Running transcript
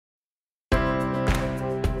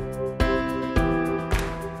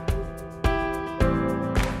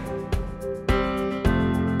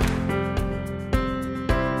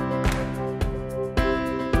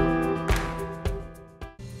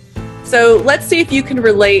So let's see if you can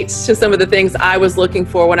relate to some of the things I was looking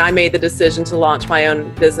for when I made the decision to launch my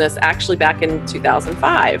own business, actually back in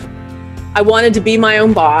 2005. I wanted to be my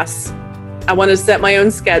own boss. I wanted to set my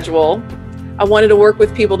own schedule. I wanted to work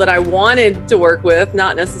with people that I wanted to work with,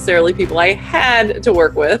 not necessarily people I had to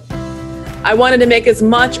work with. I wanted to make as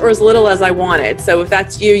much or as little as I wanted. So if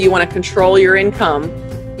that's you, you want to control your income.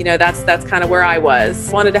 You know, that's kind of where I was.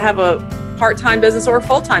 I wanted to have a part-time business or a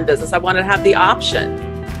full-time business. I wanted to have the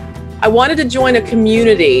option. I wanted to join a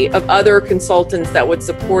community of other consultants that would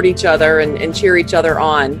support each other and cheer each other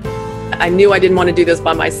on. I knew I didn't want to do this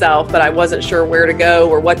by myself, but I wasn't sure where to go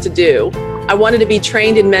or what to do. I wanted to be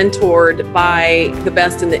trained and mentored by the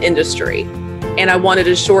best in the industry, and I wanted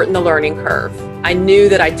to shorten the learning curve. I knew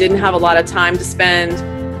that I didn't have a lot of time to spend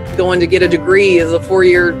going to get a degree as a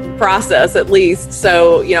 4-year process at least.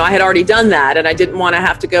 So, I had already done that, and I didn't want to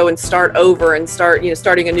have to go and start over and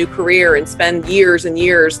starting a new career and spend years and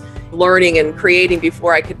years learning and creating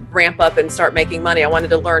before I could ramp up and start making money. I wanted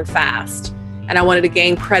to learn fast, and I wanted to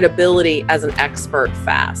gain credibility as an expert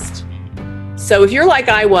fast. So if you're like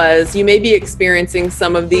I was, you may be experiencing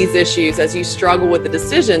some of these issues as you struggle with the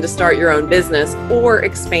decision to start your own business or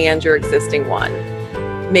expand your existing one.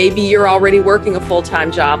 Maybe you're already working a full-time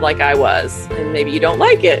job like I was, and maybe you don't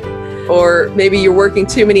like it. Or maybe you're working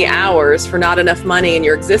too many hours for not enough money in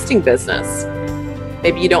your existing business.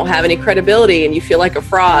 Maybe you don't have any credibility and you feel like a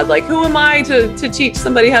fraud. Like, who am I to teach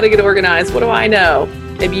somebody how to get organized? What do I know?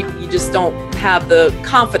 Maybe you just don't have the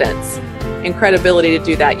confidence and credibility to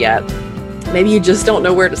do that yet. Maybe you just don't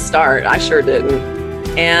know where to start. I sure didn't.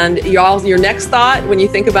 And your next thought when you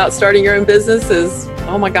think about starting your own business is,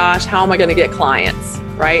 oh my gosh, how am I going to get clients?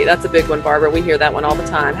 Right? That's a big one, Barbara. We hear that one all the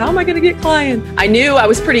time. How am I going to get clients? I knew I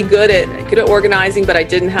was pretty good at organizing, but I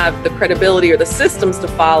didn't have the credibility or the systems to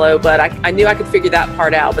follow, but I knew I could figure that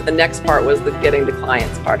part out. But the next part was the getting the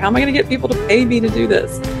clients part. How am I going to get people to pay me to do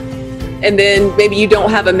this? And then maybe you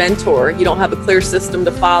don't have a mentor. You don't have a clear system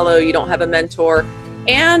to follow. You don't have a mentor.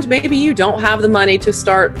 And maybe you don't have the money to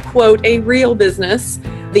start, quote, a real business.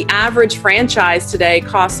 The average franchise today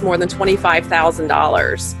costs more than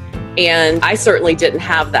 $25,000. And I certainly didn't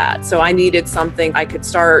have that. So I needed something I could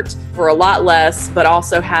start for a lot less, but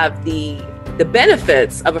also have the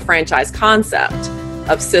benefits of a franchise concept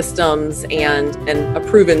of systems and a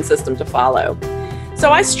proven system to follow.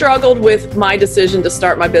 So I struggled with my decision to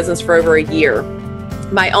start my business for over a year.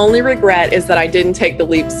 My only regret is that I didn't take the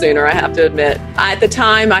leap sooner, I have to admit. At the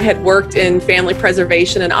time, I had worked in family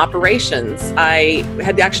preservation and operations. I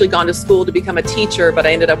had actually gone to school to become a teacher, but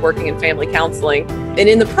I ended up working in family counseling. And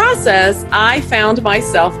in the process, I found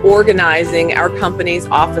myself organizing our company's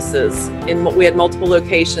offices. We had multiple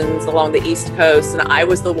locations along the East Coast, and I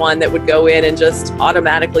was the one that would go in and just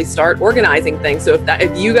automatically start organizing things. So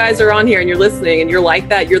if you guys are on here and you're listening and you're like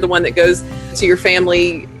that, you're the one that goes to your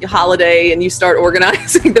family holiday and you start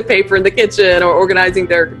organizing the paper in the kitchen or organizing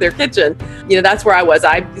their kitchen. That's where I was.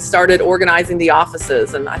 I started organizing the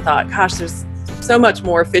offices, and I thought, gosh, there's so much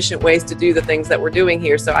more efficient ways to do the things that we're doing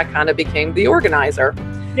here. So I kind of became the organizer.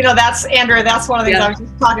 That's Andrea. That's one of the things. I was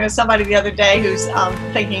just talking to somebody the other day who's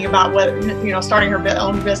thinking about starting her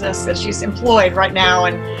own business, that she's employed right now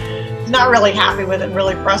and not really happy with it, and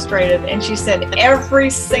really frustrated. And she said, every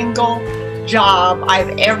single job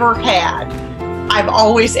I've ever had, I've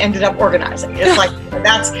always ended up organizing. It's like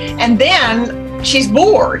and then she's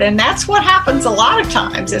bored, and that's what happens a lot of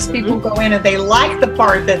times is people go in and they like the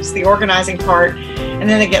part that's the organizing part, and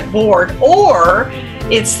then they get bored. Or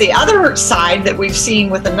it's the other side that we've seen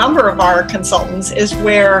with a number of our consultants, is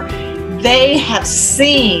where they have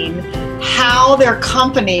seen how their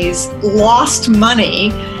companies lost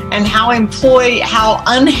money and how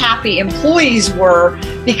unhappy employees were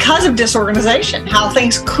because of disorganization, how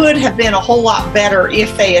things could have been a whole lot better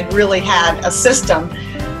if they had really had a system,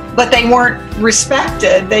 but they weren't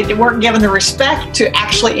respected. They weren't given the respect to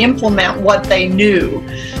actually implement what they knew.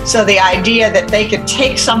 So the idea that they could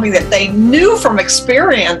take something that they knew from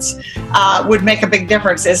experience would make a big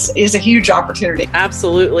difference is a huge opportunity.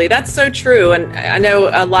 Absolutely. That's so true. And I know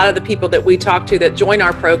a lot of the people that we talk to that join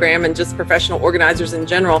our program, and just professional organizers in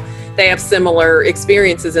general, they have similar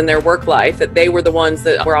experiences in their work life, that they were the ones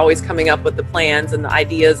that were always coming up with the plans and the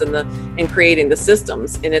ideas and creating the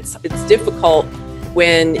systems. And it's difficult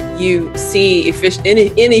when you see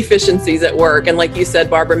inefficiencies at work. And like you said,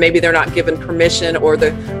 Barbara, maybe they're not given permission or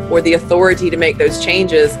the authority to make those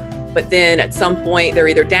changes. But then at some point they're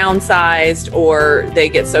either downsized or they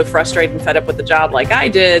get so frustrated and fed up with the job like I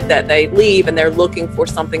did that they leave and they're looking for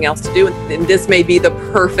something else to do. And this may be the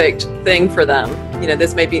perfect thing for them.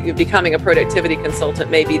 This may be becoming a productivity consultant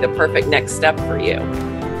may be the perfect next step for you.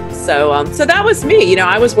 So that was me. You know,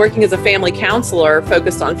 I was working as a family counselor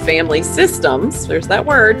focused on family systems. There's that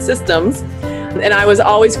word, systems. And I was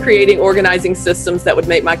always creating organizing systems that would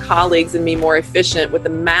make my colleagues and me more efficient with the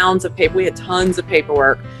mounds of paper. We had tons of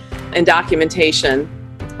paperwork and documentation.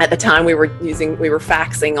 At the time we were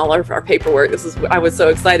faxing all our paperwork. I was so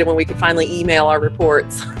excited when we could finally email our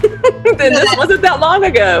reports. This wasn't that long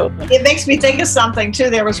ago. It makes me think of something too.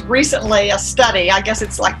 There was recently a study, I guess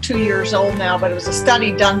it's like 2 years old now, but it was a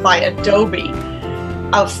study done by Adobe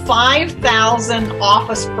of 5,000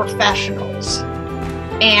 office professionals,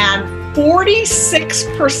 and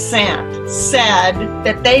 46% said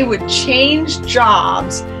that they would change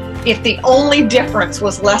jobs if the only difference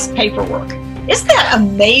was less paperwork. Isn't that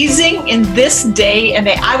amazing in this day and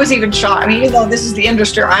age? I was even shocked. I mean, even though this is the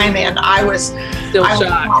industry I'm in, I was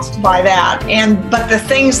shocked by that. But the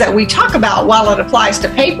things that we talk about, while it applies to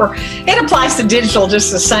paper, it applies to digital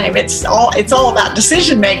just the same. It's all about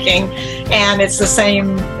decision making, and it's the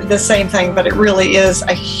same thing. But it really is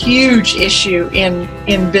a huge issue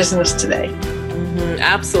in business today.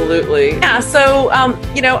 Absolutely. Yeah. So,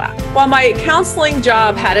 you know, while my counseling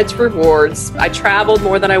job had its rewards, I traveled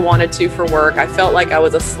more than I wanted to for work. I felt like I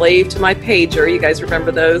was a slave to my pager. You guys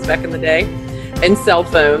remember those back in the day? And cell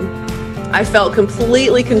phone. I felt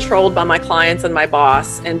completely controlled by my clients and my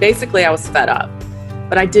boss. And basically I was fed up,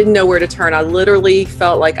 but I didn't know where to turn. I literally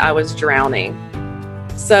felt like I was drowning.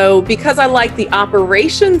 So because I like the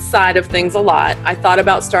operations side of things a lot, I thought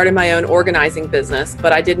about starting my own organizing business,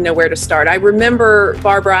 but I didn't know where to start. I remember,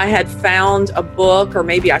 Barbara, I had found a book, or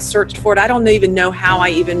maybe I searched for it. I don't even know how I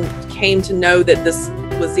even came to know that this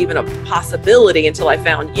was even a possibility until I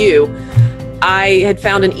found you. I had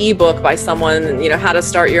found an ebook by someone, you know, how to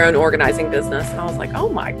start your own organizing business. And I was like, oh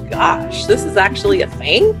my gosh, this is actually a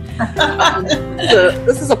thing.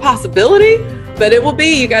 This is a possibility. But it will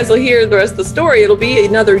be, you guys will hear the rest of the story, it'll be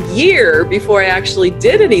another year before I actually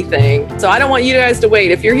did anything. So I don't want you guys to wait.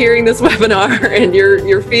 If you're hearing this webinar and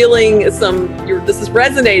you're feeling this is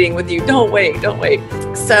resonating with you, don't wait.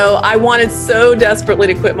 So I wanted so desperately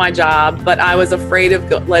to quit my job, but I was afraid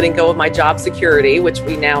of letting go of my job security, which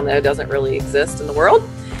we now know doesn't really exist in the world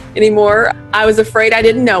anymore. I was afraid I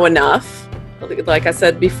didn't know enough. Like I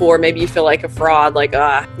said before, maybe you feel like a fraud, like,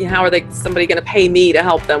 how are somebody going to pay me to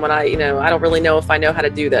help them when I don't really know if I know how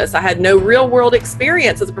to do this. I had no real world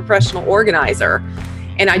experience as a professional organizer,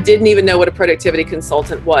 and I didn't even know what a productivity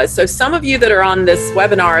consultant was. So some of you that are on this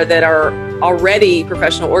webinar that are already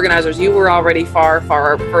professional organizers, you were already far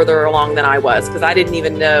further along than I was, because I didn't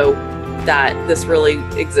even know that this really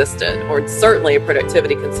existed, or certainly a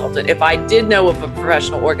productivity consultant. If I did know of a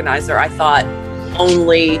professional organizer, I thought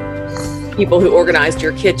only people who organized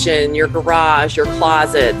your kitchen, your garage, your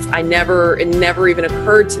closets. It never even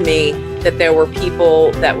occurred to me that there were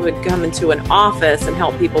people that would come into an office and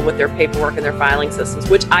help people with their paperwork and their filing systems,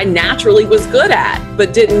 which I naturally was good at,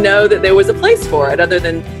 but didn't know that there was a place for it other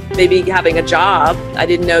than maybe having a job. I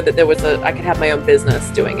didn't know that I could have my own business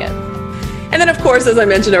doing it. And then, of course, as I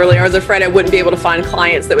mentioned earlier, I was afraid I wouldn't be able to find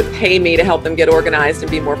clients that would pay me to help them get organized and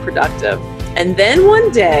be more productive. And then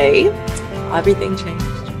one day, everything changed.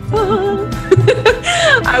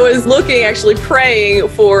 I was praying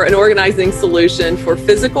for an organizing solution for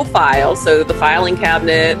physical files, so the filing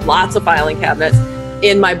cabinet, lots of filing cabinets,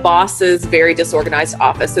 in my boss's very disorganized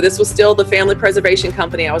office. So this was still the family preservation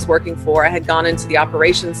company I was working for. I had gone into the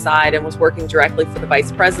operations side and was working directly for the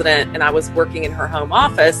vice president, and I was working in her home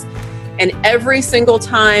office. And every single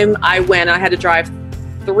time I went, I had to drive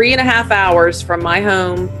 3.5 hours from my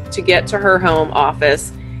home to get to her home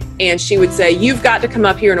office. And she would say, you've got to come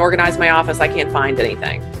up here and organize my office. I can't find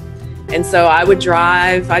anything. And so I would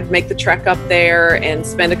drive, I'd make the trek up there and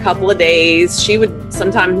spend a couple of days. She would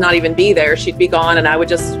sometimes not even be there. She'd be gone, and I would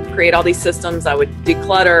just create all these systems. I would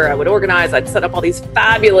declutter, I would organize, I'd set up all these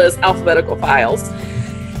fabulous alphabetical files.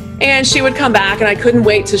 And she would come back, and I couldn't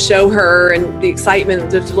wait to show her, and the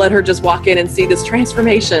excitement to let her just walk in and see this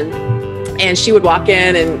transformation. And she would walk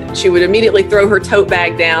in and she would immediately throw her tote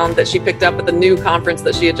bag down that she picked up at the new conference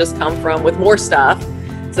that she had just come from with more stuff.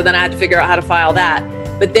 So then I had to figure out how to file that.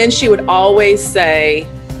 But then she would always say,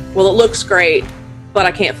 well, it looks great, but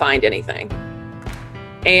I can't find anything.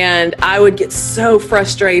 And I would get so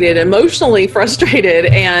frustrated, emotionally frustrated.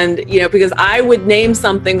 And, because I would name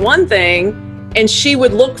something one thing and she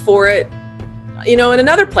would look for it, in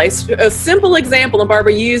another place. A simple example, and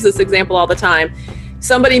Barbara uses this example all the time.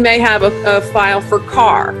 Somebody may have a file for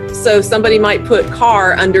car. So somebody might put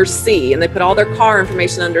car under C, and they put all their car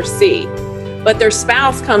information under C. But their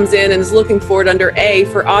spouse comes in and is looking for it under A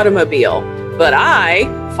for automobile. But I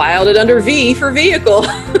filed it under V for vehicle.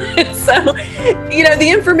 So, you know, the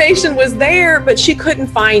information was there, but she couldn't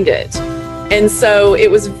find it. And so it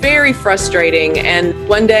was very frustrating. And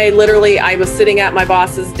one day, literally, I was sitting at my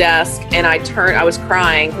boss's desk and I was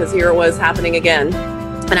crying because here it was happening again.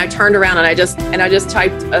 And I turned around and I just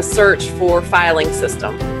typed a search for filing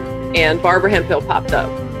system, and Barbara Hemphill popped up.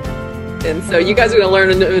 And so you guys are going to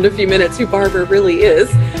learn in a few minutes who Barbara really is.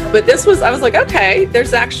 But I was like, okay,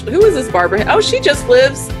 who is this Barbara? Oh, she just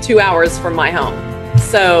lives 2 hours from my home.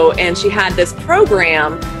 So, and she had this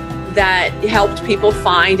program that helped people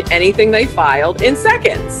find anything they filed in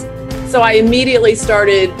seconds. So I immediately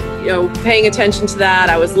started, paying attention to that.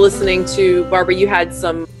 I was listening to, Barbara, you did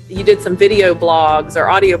some video blogs or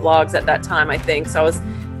audio blogs at that time, I think. So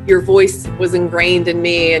your voice was ingrained in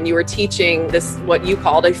me, and you were teaching this, what you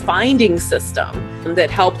called a finding system that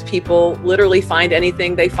helped people literally find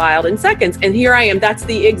anything they filed in seconds. And here I am, that's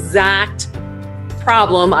the exact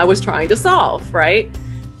problem I was trying to solve, right?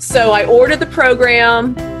 So I ordered the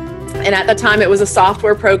program, and at the time it was a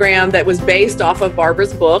software program that was based off of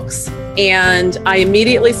Barbara's books. And I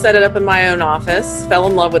immediately set it up in my own office, fell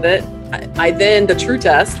in love with it. The true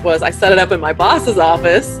test was I set it up in my boss's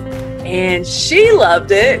office, and she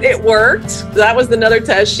loved it. It worked. That was another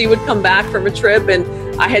test. She would come back from a trip, and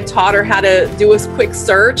I had taught her how to do a quick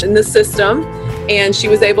search in the system, and she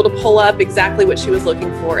was able to pull up exactly what she was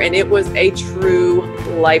looking for. And it was a true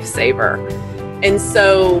lifesaver. And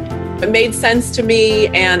so it made sense to me,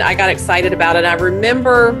 and I got excited about it. I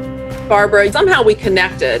remember, Barbara, somehow we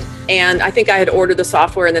connected, and I think I had ordered the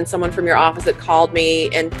software, and then someone from your office had called me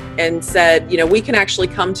and said, we can actually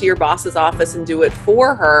come to your boss's office and do it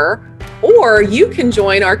for her, or you can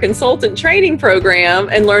join our consultant training program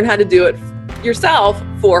and learn how to do it yourself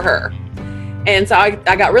for her. And so I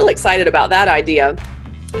got really excited about that idea.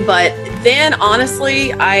 But then,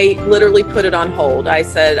 honestly, I literally put it on hold. I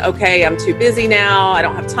said, okay, I'm too busy now. I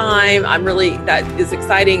don't have time. That is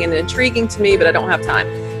exciting and intriguing to me, but I don't have time.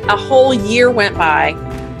 A whole year went by,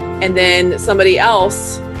 and then somebody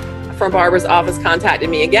else from Barbara's office contacted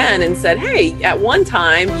me again and said, hey, at one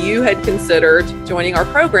time you had considered joining our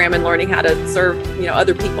program and learning how to serve,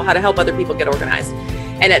 other people, how to help other people get organized.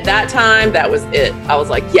 And at that time, that was it. I was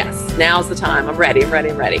like, yes, now's the time. I'm ready.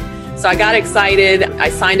 So I got excited. I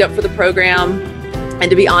signed up for the program. And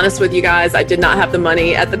to be honest with you guys, I did not have the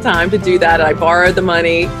money at the time to do that. I borrowed the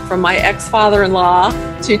money from my ex-father-in-law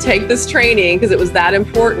to take this training because it was that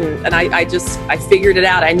important. And I figured it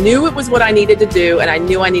out. I knew it was what I needed to do, and I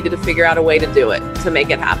knew I needed to figure out a way to do it, to make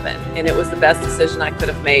it happen. And it was the best decision I could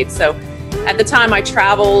have made. So at the time, I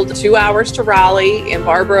traveled 2 hours to Raleigh, and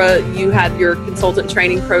Barbara, you had your consultant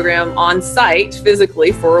training program on site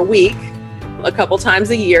physically for a week, a couple times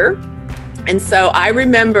a year. And so I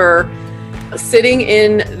remember sitting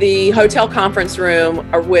in the hotel conference room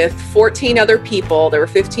with 14 other people. There were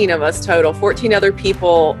 15 of us total, 14 other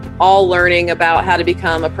people, all learning about how to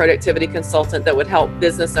become a productivity consultant that would help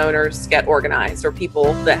business owners get organized, or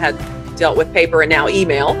people that had dealt with paper and now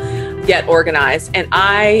email get organized. And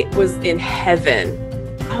I was in heaven.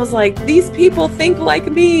 I was like, these people think like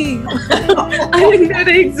me. I didn't know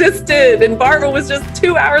they existed. And Barbara was just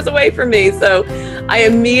 2 hours away from me. So I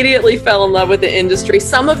immediately fell in love with the industry.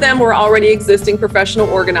 Some of them were already existing professional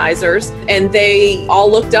organizers, and they all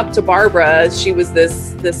looked up to Barbara. She was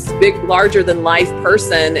this big, larger than life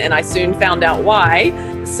person, and I soon found out why.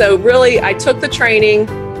 So really, I took the training,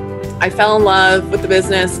 I fell in love with the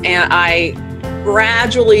business, and I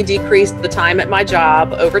gradually decreased the time at my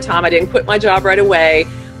job over time. I didn't quit my job right away,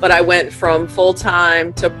 but I went from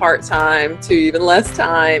full-time to part-time to even less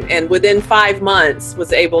time. And within 5 months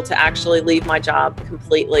was able to actually leave my job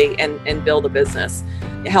completely and build a business,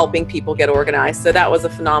 helping people get organized. So that was a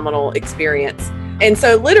phenomenal experience. And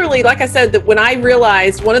so literally, like I said, that when I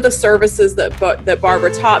realized one of the services that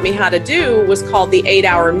Barbara taught me how to do was called the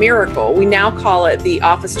 8-Hour Miracle. We now call it the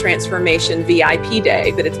Office Transformation VIP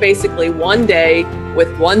Day, but it's basically one day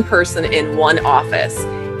with one person in one office.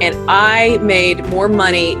 And I made more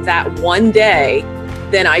money that one day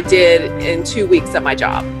than I did in 2 weeks at my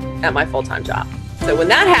job, at my full-time job. So when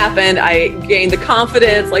that happened, I gained the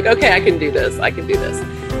confidence, like, okay, I can do this.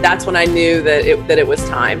 That's when I knew that it was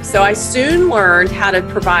time. So I soon learned how to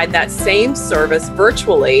provide that same service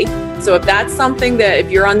virtually. So if that's something that, if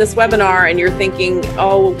you're on this webinar and you're thinking,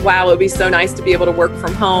 oh, wow, it would be so nice to be able to work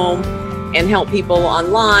from home, and help people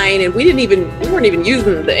online. And we weren't even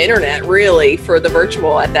using the internet really for the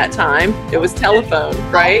virtual at that time. It was telephone,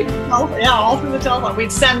 right? Yeah, all through the telephone.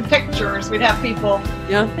 We'd send pictures. We'd have people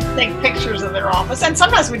take pictures of their office. And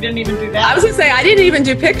sometimes we didn't even do that. I was going to say, I didn't even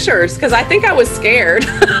do pictures because I think I was scared.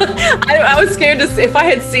 I was scared if I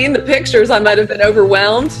had seen the pictures, I might have been too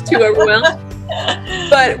overwhelmed.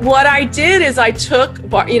 But what I did is I took,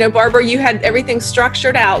 Barbara, you had everything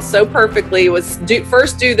structured out so perfectly. It was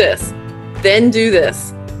first do this, then do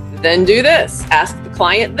this, then do this, ask the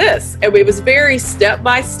client this. And it was very step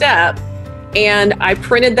by step. And I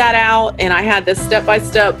printed that out, and I had this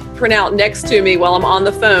step-by-step printout next to me while I'm on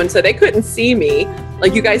the phone, so they couldn't see me.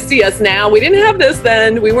 Like you guys see us now. We didn't have this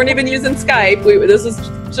then. We weren't even using Skype. This was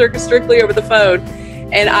strictly over the phone.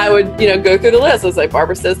 And I would, go through the list. I was like,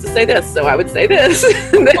 Barbara says to say this, so I would say this.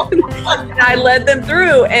 And I led them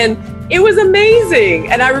through, and it was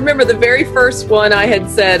amazing. And I remember the very first one I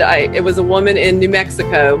had said, it was a woman in New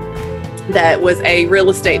Mexico that was a real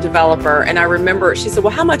estate developer. And I remember she said,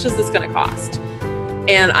 well, how much is this going to cost?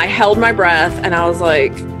 And I held my breath, and I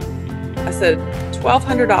said,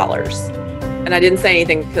 $1,200. And I didn't say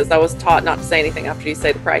anything because I was taught not to say anything after you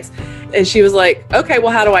say the price. And she was like, okay,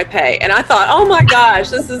 well, how do I pay? And I thought, oh my gosh,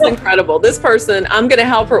 this is incredible. This person, I'm going to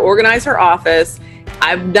help her organize her office.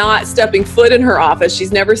 I'm not stepping foot in her office.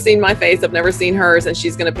 She's never seen my face. I've never seen hers. And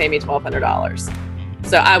she's going to pay me $1,200.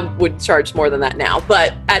 So I would charge more than that now.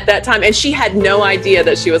 But at that time, and she had no idea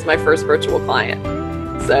that she was my first virtual client.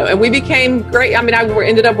 So, and we became great. I mean, I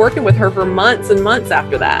ended up working with her for months and months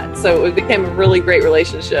after that. So it became a really great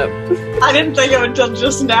relationship. I didn't think of it until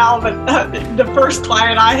just now, but the first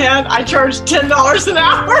client I had, I charged $10 an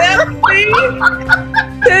hour.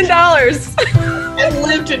 $10. And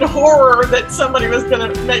lived in horror that somebody was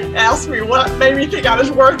going to ask me what made me think I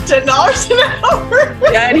was worth $10 an hour.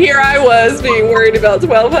 Yeah, and here I was being worried about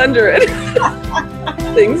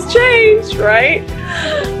 $1,200. Things changed, right?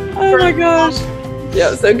 Oh my gosh.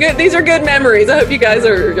 Yeah, so good. These are good memories. I hope you guys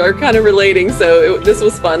are kind of relating. So this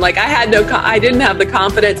was fun. Like I didn't have the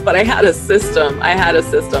confidence, but I had a system.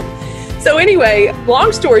 So anyway,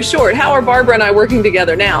 long story short, how are Barbara and I working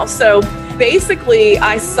together now? So basically,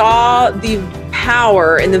 I saw the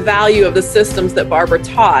power and the value of the systems that Barbara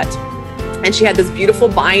taught. And she had this beautiful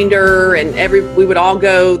binder, and we would all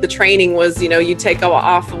go. The training was, you'd take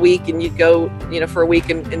off a week and you'd go, for a week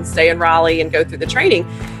and stay in Raleigh and go through the training.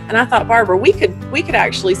 And I thought, Barbara, we could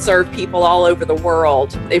actually serve people all over the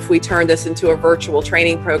world if we turned this into a virtual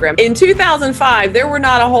training program. In 2005, there were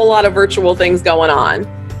not a whole lot of virtual things going on.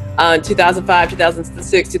 2005,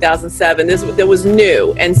 2006, 2007, that was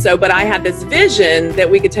new. And so, but I had this vision that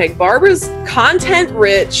we could take Barbara's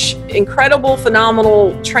content-rich, incredible,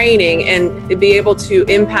 phenomenal training and be able to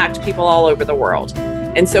impact people all over the world.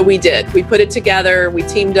 And so we did. We put it together, we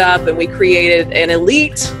teamed up, and we created an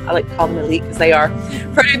elite, I like to call them elite because they are,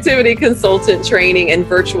 productivity consultant training and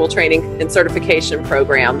virtual training and certification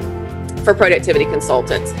program for productivity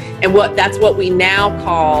consultants. And that's what we now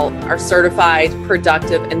call our certified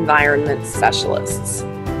productive environment specialists.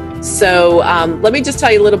 So let me just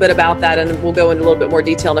tell you a little bit about that, and we'll go into a little bit more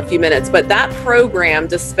detail in a few minutes. But that program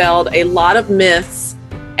dispelled a lot of myths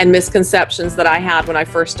and misconceptions that I had when I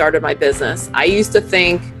first started my business. I used to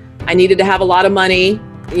think I needed to have a lot of money,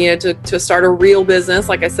 to start a real business.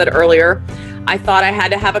 Like I said earlier, I thought I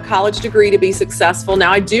had to have a college degree to be successful.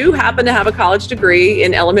 Now, I do happen to have a college degree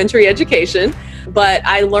in elementary education, but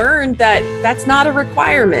I learned that that's not a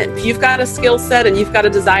requirement. If you've got a skill set and you've got a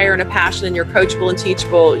desire and a passion and you're coachable and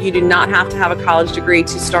teachable, you do not have to have a college degree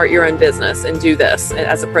to start your own business and do this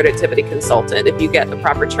as a productivity consultant if you get the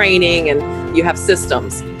proper training and you have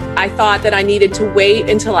systems. I thought that I needed to wait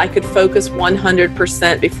until I could focus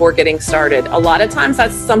 100% before getting started. A lot of times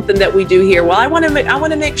that's something that we do here. Well, I want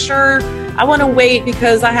to make sure, I want to wait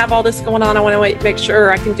because I have all this going on. I want to make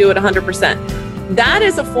sure I can do it 100%. That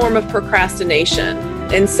is a form of procrastination.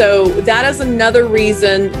 And so that is another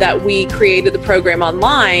reason that we created the program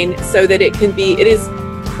online, so that it is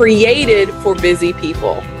created for busy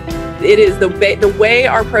people. It is the way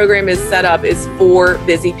our program is set up is for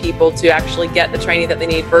busy people to actually get the training that they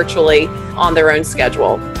need virtually on their own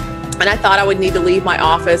schedule. And I thought I would need to leave my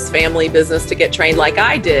office, family, business to get trained like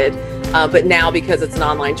I did. But now, because it's an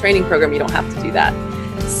online training program, you don't have to do that.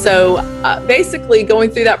 So basically going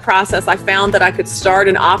through that process, I found that I could start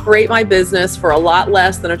and operate my business for a lot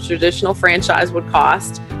less than a traditional franchise would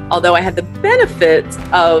cost. Although I had the benefits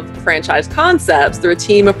of franchise concepts through a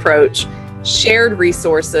team approach, shared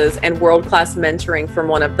resources, and world-class mentoring from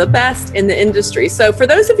one of the best in the industry. So for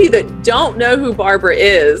those of you that don't know who Barbara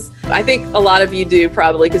is, I think a lot of you do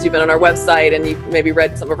probably because you've been on our website and you've maybe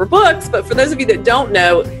read some of her books, but for those of you that don't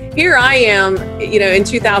know, here I am, in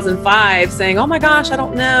 2005 saying, oh my gosh, I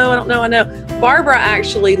don't know. Barbara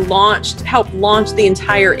actually helped launch the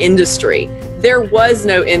entire industry. There was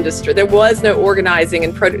no industry. There was no organizing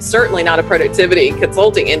and certainly not a productivity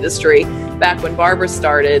consulting industry back when Barbara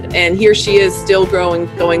started. And here she is still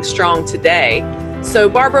going strong today. So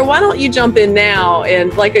Barbara, why don't you jump in now?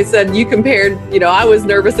 And like I said, you compared, I was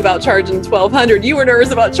nervous about charging $1,200. You were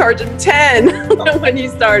nervous about charging $10 when you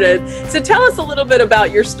started. So tell us a little bit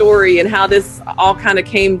about your story and how this all kind of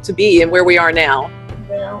came to be and where we are now.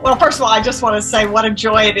 Well, first of all, I just want to say what a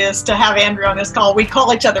joy it is to have Andrea on this call. We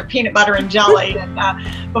call each other peanut butter and jelly,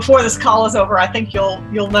 and before this call is over, I think you'll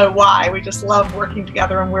know why. We just love working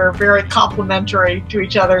together, and we're very complementary to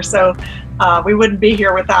each other. So we wouldn't be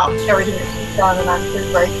here without everything that she's done, and I'm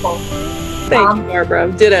very grateful. Thank you,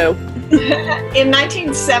 Barbara. Ditto. In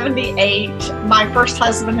 1978, my first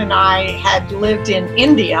husband and I had lived in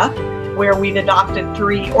India, where we'd adopted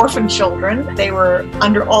 3 orphan children. They were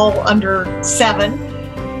all under 7.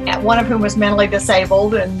 One of whom was mentally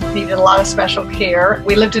disabled and needed a lot of special care.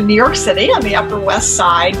 We lived in New York City on the Upper West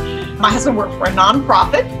Side. My husband worked for a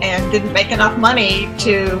nonprofit and didn't make enough money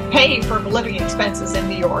to pay for living expenses in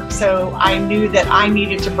New York. So I knew that I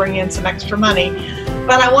needed to bring in some extra money.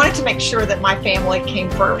 But I wanted to make sure that my family came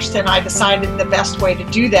first. And I decided the best way to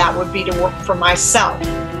do that would be to work for myself.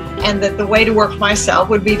 And that the way to work for myself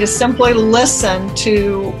would be to simply listen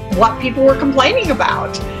to what people were complaining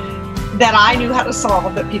about that I knew how to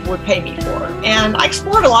solve that people would pay me for. And I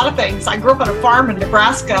explored a lot of things. I grew up on a farm in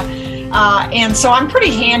Nebraska, and so I'm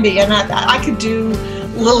pretty handy, and I could do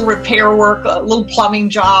little repair work, little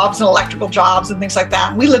plumbing jobs and electrical jobs and things like that.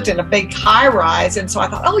 And we lived in a big high-rise, and so I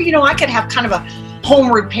thought, I could have kind of a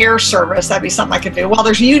home repair service. That'd be something I could do. Well,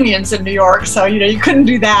 there's unions in New York, so you couldn't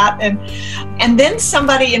do that. And then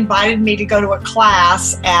somebody invited me to go to a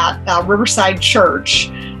class at Riverside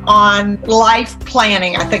Church on life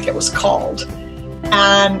planning, I think it was called.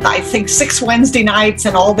 And I think 6 Wednesday nights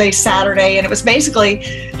and all day Saturday. And it was basically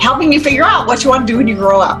helping you figure out what you want to do when you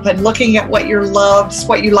grow up and looking at what your loves,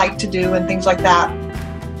 what you like to do and things like that.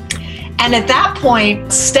 And at that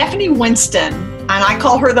point, Stephanie Winston, and I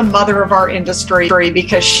call her the mother of our industry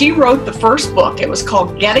because she wrote the first book. It was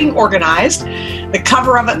called Getting Organized. The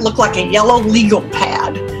cover of it looked like a yellow legal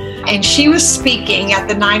pad. And she was speaking at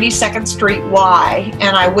the 92nd Street Y,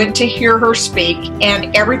 and I went to hear her speak,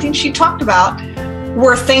 and everything she talked about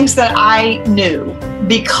were things that I knew.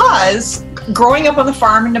 Because growing up on the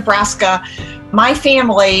farm in Nebraska, my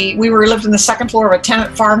family, we lived in the second floor of a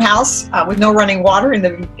tenant farmhouse with no running water in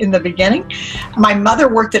the beginning. My mother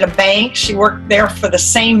worked at a bank. She worked there for the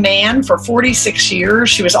same man for 46 years.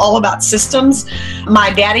 She was all about systems.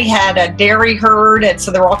 My daddy had a dairy herd, and so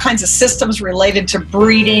there were all kinds of systems related to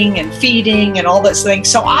breeding and feeding and all those things.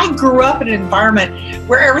 So I grew up in an environment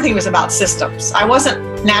where everything was about systems. I wasn't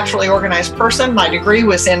a naturally organized person. My degree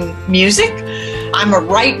was in music. I'm a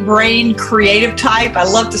right-brained creative type. I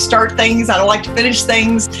love to start things. I don't like to finish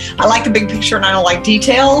things. I like the big picture and I don't like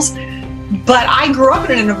details. But I grew up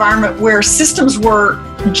in an environment where systems were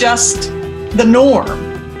just the norm.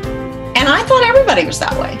 And I thought everybody was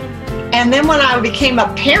that way. And then when I became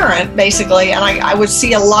a parent, basically, and I would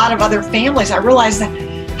see a lot of other families, I realized that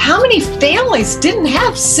how many families didn't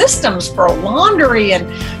have systems for laundry and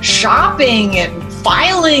shopping and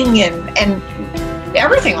filing and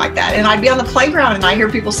everything like that. And I'd be on the playground and I hear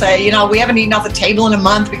people say, we haven't eaten off the table in a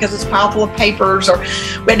month because it's piled full of papers, or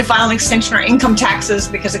we had to file an extension or income taxes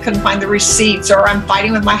because I couldn't find the receipts, or I'm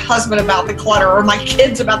fighting with my husband about the clutter, or my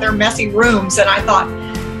kids about their messy rooms. And I thought,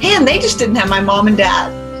 man, they just didn't have my mom and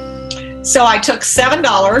dad. So I took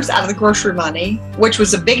 $7 out of the grocery money, which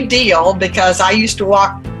was a big deal because I used to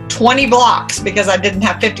walk 20 blocks because I didn't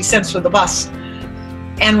have 50 cents for the bus,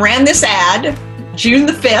 and ran this ad June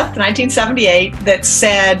the 5th, 1978, that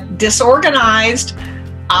said, disorganized,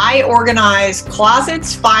 I organize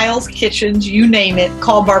closets, files, kitchens, you name it,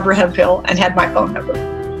 call Barbara Hemphill, and had my phone number.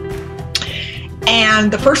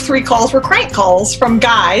 And the first 3 calls were crank calls from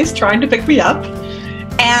guys trying to pick me up.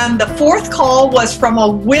 And the 4th call was from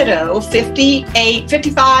a widow,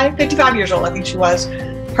 55 years old, I think she was.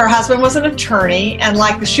 Her husband was an attorney, and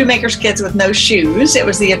like the shoemaker's kids with no shoes, it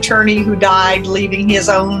was the attorney who died leaving his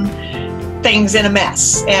own things in a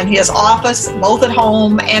mess, and his office, both at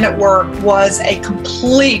home and at work, was a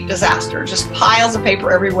complete disaster, just piles of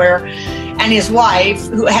paper everywhere. And his wife,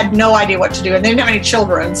 who had no idea what to do, and they didn't have any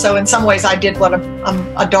children, so in some ways I did what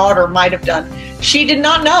a daughter might have done. She did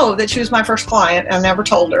not know that she was my first client, and I never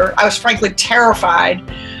told her. I was frankly terrified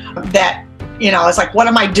that, I was like, what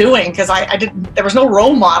am I doing? Because I didn't, there was no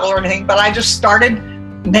role model or anything, but I just started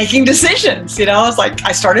making decisions. It's like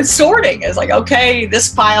I started sorting. It's like, okay,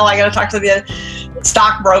 this pile I got to talk to the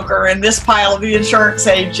stockbroker, and this pile of the insurance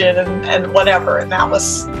agent, and whatever. And that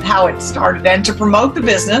was how it started. And to promote the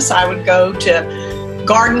business, I would go to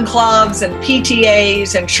garden clubs and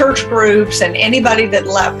PTAs and church groups and anybody that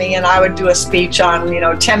let me, and I would do a speech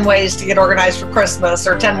on 10 ways to get organized for Christmas,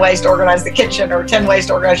 or 10 ways to organize the kitchen, or 10 ways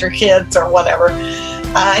to organize your kids, or whatever.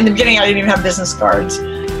 In the beginning, I didn't even have business cards.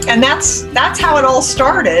 And that's how it all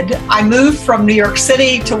started. I moved from New York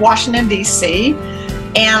City to Washington, D.C.,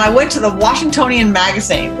 and I went to the Washingtonian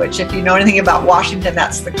magazine, which, if you know anything about Washington,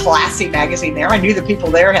 that's the classy magazine there. I knew the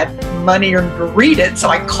people there had money to read it, so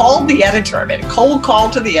I called the editor. I made a cold call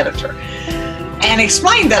to the editor and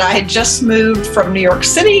explained that I had just moved from New York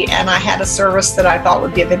City and I had a service that I thought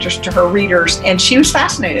would be of interest to her readers, and she was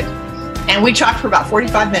fascinated. And we talked for about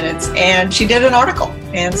 45 minutes, and she did an article.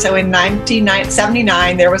 And so in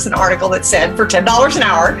 1979, there was an article that said, for $10 an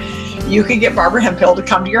hour, you could get Barbara Hemphill to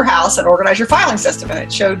come to your house and organize your filing system. And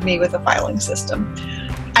it showed me with a filing system.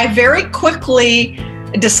 I very quickly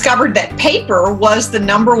discovered that paper was the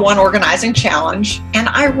 #1 organizing challenge. And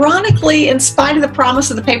ironically, in spite of the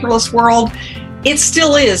promise of the paperless world, it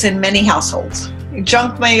still is in many households.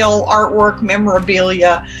 Junk mail, artwork,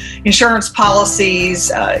 memorabilia, insurance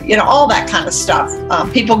policies, all that kind of stuff.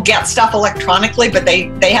 People get stuff electronically, but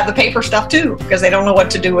they have the paper stuff too, because they don't know what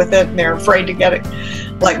to do with it, and they're afraid to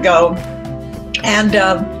let go. And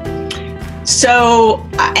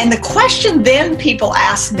and the question then people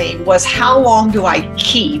asked me was, how long do I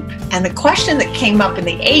keep? And the question that came up in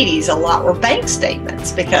the 80s a lot were bank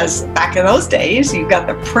statements, because back in those days, you got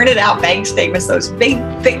the printed out bank statements, those big,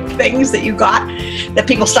 thick things that you got that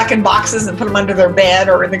people stuck in boxes and put them under their bed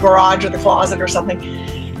or in the garage or the closet or something.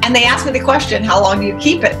 And they asked me the question, how long do you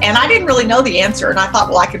keep it? And I didn't really know the answer. And I thought,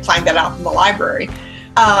 well, I could find that out from the library.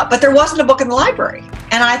 But there wasn't a book in the library.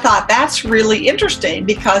 And I thought, that's really interesting,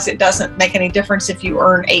 because it doesn't make any difference if you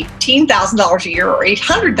earn $18,000 a year or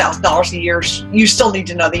 $800,000 a year. You still need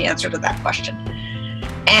to know the answer to that question.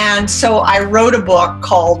 And so I wrote a book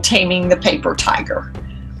called Taming the Paper Tiger.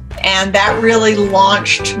 And that really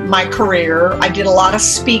launched my career. I did a lot of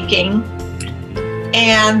speaking.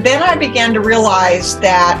 And then I began to realize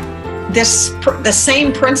that the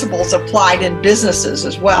same principles applied in businesses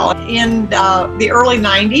as well. In the early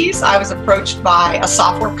 90s, I was approached by a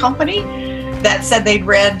software company that said they'd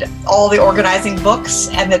read all the organizing books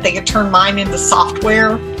and that they could turn mine into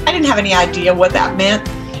software. I didn't have any idea what that meant.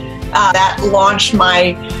 That launched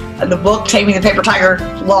the book, Taming the Paper Tiger,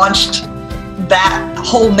 launched that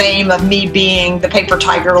whole name of me being the Paper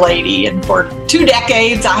Tiger Lady. And for 2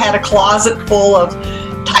 decades, I had a closet full of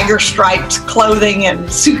tiger striped clothing and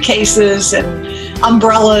suitcases and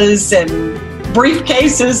umbrellas and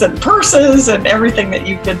briefcases and purses and everything that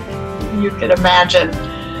you could imagine,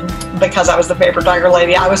 because I was the Paper Tiger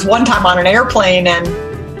Lady. I was one time on an airplane, and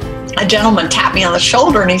a gentleman tapped me on the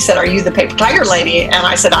shoulder and he said, "Are you the Paper Tiger Lady?" And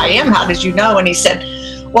I said, "I am. How did you know?" And he said,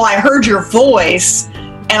 "Well, I heard your voice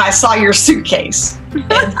and I saw your suitcase."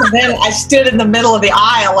 And so then I stood in the middle of the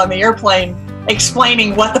aisle on the airplane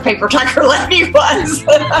explaining what the Paper Tiger Lady was.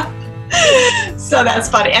 So that's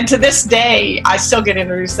funny. And to this day, I still get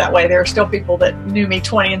introduced that way. There are still people that knew me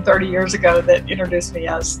 20 and 30 years ago that introduced me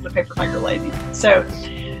as the Paper Tiger Lady. So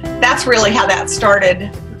that's really how that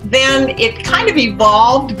started. Then it kind of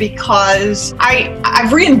evolved, because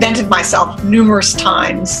I've reinvented myself numerous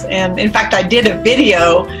times. And in fact, I did a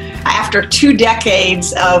video after 2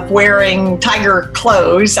 decades of wearing tiger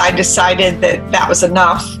clothes. I decided that was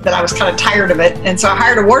enough, that I was kind of tired of it. And so I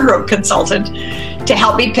hired a wardrobe consultant to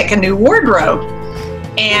help me pick a new wardrobe.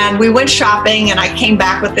 And we went shopping, and I came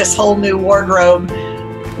back with this whole new wardrobe,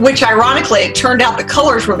 which ironically, it turned out the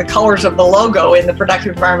colors were the colors of the logo in the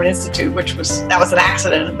Productive Environment Institute, that was an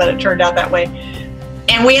accident, but it turned out that way.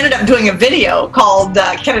 And we ended up doing a video called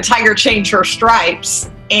Can a Tiger Change Her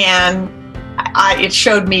Stripes? And it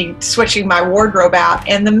showed me switching my wardrobe out.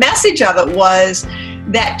 And the message of it was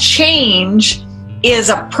that change is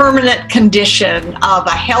a permanent condition of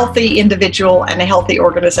a healthy individual and a healthy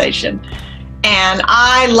organization. And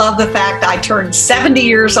I love the fact I turned 70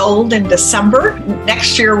 years old in December.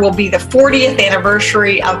 Next year will be the 40th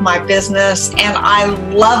anniversary of my business, and I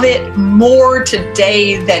love it more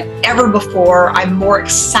today than ever before. I'm more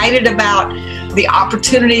excited about the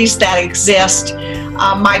opportunities that exist.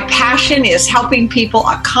 My passion is helping people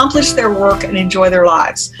accomplish their work and enjoy their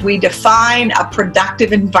lives. We define a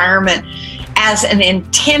productive environment as an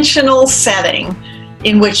intentional setting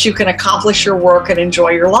in which you can accomplish your work and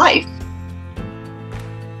enjoy your life.